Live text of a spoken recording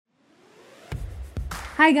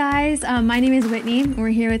Hi guys, my name is Whitney. We're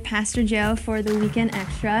here with Pastor Joe for the Weekend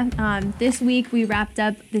Extra. This week we wrapped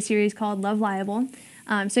up the series called Love Liable.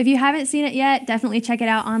 So if you haven't seen it yet, definitely check it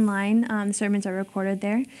out online. The sermons are recorded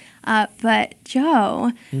there. But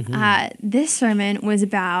Joe, this sermon was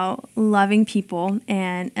about loving people,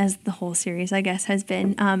 and as the whole series, I guess, has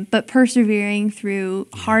been, but persevering through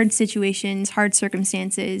hard situations, hard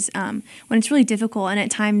circumstances, when it's really difficult and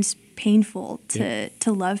at times painful to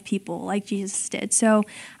love people like Jesus did. So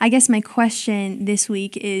I guess my question this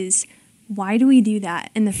week is, why do we do that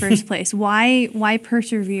in the first place? Why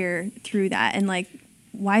persevere through that? And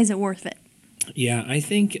why is it worth it? Yeah, I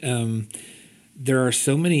think there are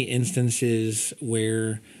so many instances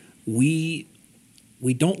where we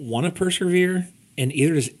don't want to persevere, and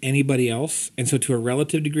either does anybody else. And so to a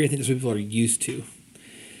relative degree, I think that's what people are used to.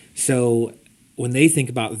 So when they think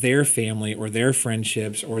about their family or their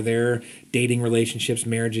friendships or their dating relationships,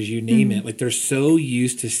 marriages, you name it, they're so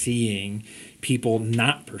used to seeing people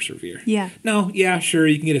not persevere. Yeah. No, yeah, sure,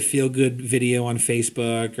 you can get a feel-good video on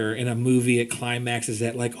Facebook or in a movie at climaxes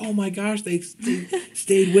that oh my gosh, they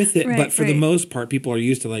stayed with it. Right, but for the most part, people are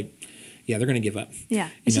used to they're going to give up. Yeah,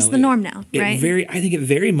 it's just the norm now, right? I think it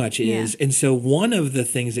very much is. And so one of the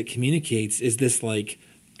things it communicates is this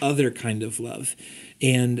other kind of love.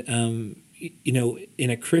 And in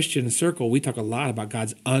a Christian circle, we talk a lot about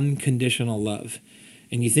God's unconditional love.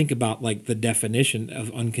 And you think about the definition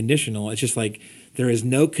of unconditional, it's just there is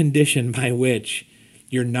no condition by which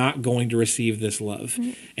you're not going to receive this love.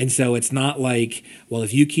 Mm-hmm. And so it's not well,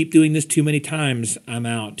 if you keep doing this too many times, I'm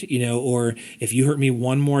out, or if you hurt me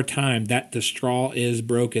one more time, that the straw is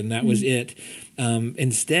broken, that was it.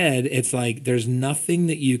 Instead, it's there's nothing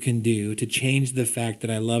that you can do to change the fact that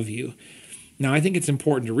I love you. Now, I think it's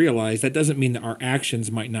important to realize that doesn't mean that our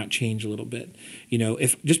actions might not change a little bit.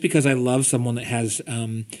 If just because I love someone that has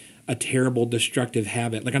a terrible destructive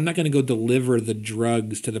habit, I'm not going to go deliver the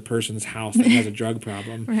drugs to the person's house that has a drug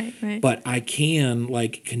problem. Right. But I can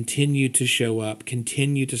continue to show up,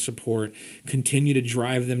 continue to support, continue to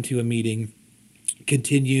drive them to a meeting,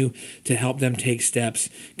 continue to help them take steps,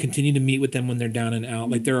 continue to meet with them when they're down and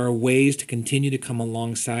out. There are ways to continue to come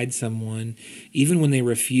alongside someone, even when they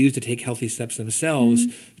refuse to take healthy steps themselves,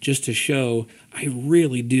 just to show I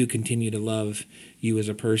really do continue to love you as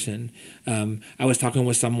a person. I was talking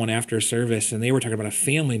with someone after a service, and they were talking about a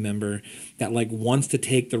family member that wants to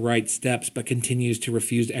take the right steps, but continues to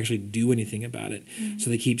refuse to actually do anything about it.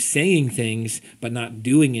 So they keep saying things, but not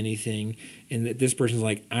doing anything. And that this person's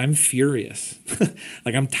I'm furious.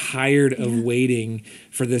 I'm tired of waiting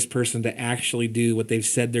for this person to actually do what they've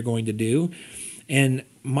said they're going to do. And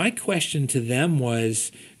my question to them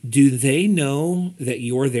was, do they know that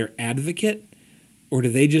you're their advocate, or do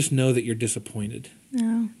they just know that you're disappointed?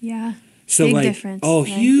 Oh, yeah. So big difference. Oh,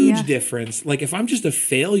 right? huge difference. If I'm just a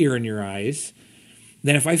failure in your eyes,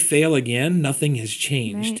 then if I fail again, nothing has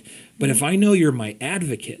changed. Right. But if I know you're my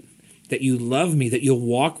advocate, that you love me, that you'll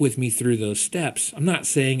walk with me through those steps, I'm not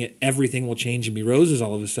saying everything will change and be roses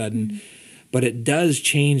all of a sudden, but it does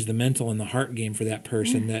change the mental and the heart game for that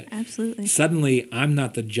person. Yeah, absolutely. Suddenly I'm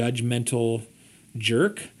not the judgmental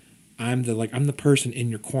jerk. I'm the person in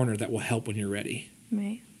your corner that will help when you're ready.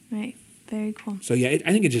 Right. Very cool. So yeah,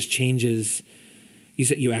 I think it just changes.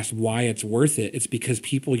 You asked why it's worth it. It's because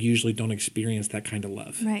people usually don't experience that kind of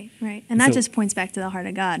love. Right. And that just points back to the heart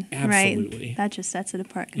of God. Absolutely. Right? That just sets it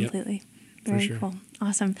apart completely. Yep. Very sure. cool.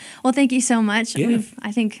 Awesome. Well, thank you so much. Yeah.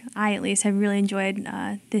 I think I at least have really enjoyed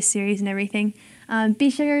this series and everything. Be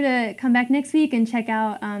sure to come back next week and check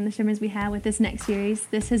out the sermons we have with this next series.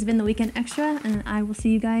 This has been the Weekend Extra, and we will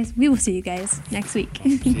see you guys next week.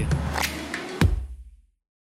 See ya.